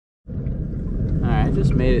I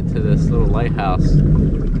just made it to this little lighthouse.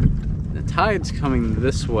 The tide's coming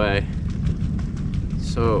this way,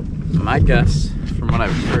 so my guess, from what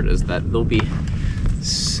I've heard, is that they'll be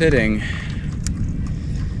sitting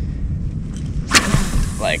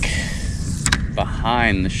like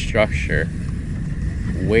behind the structure,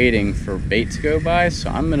 waiting for bait to go by. So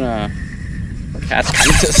I'm gonna cast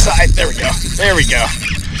him to the side. There we go. There we go.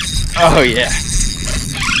 Oh yeah.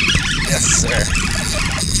 Yes, sir.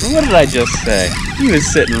 What did I just say? He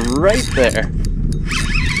was sitting right there.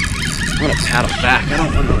 I'm gonna paddle back. I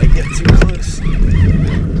don't want to like get too close.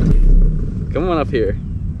 Come on up here.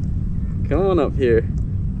 Come on up here.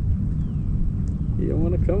 You don't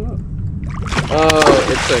want to come up? Oh,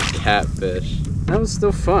 it's a catfish. That was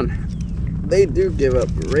still fun. They do give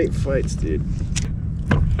up great fights, dude.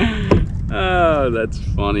 Oh, that's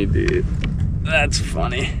funny, dude. That's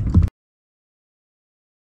funny.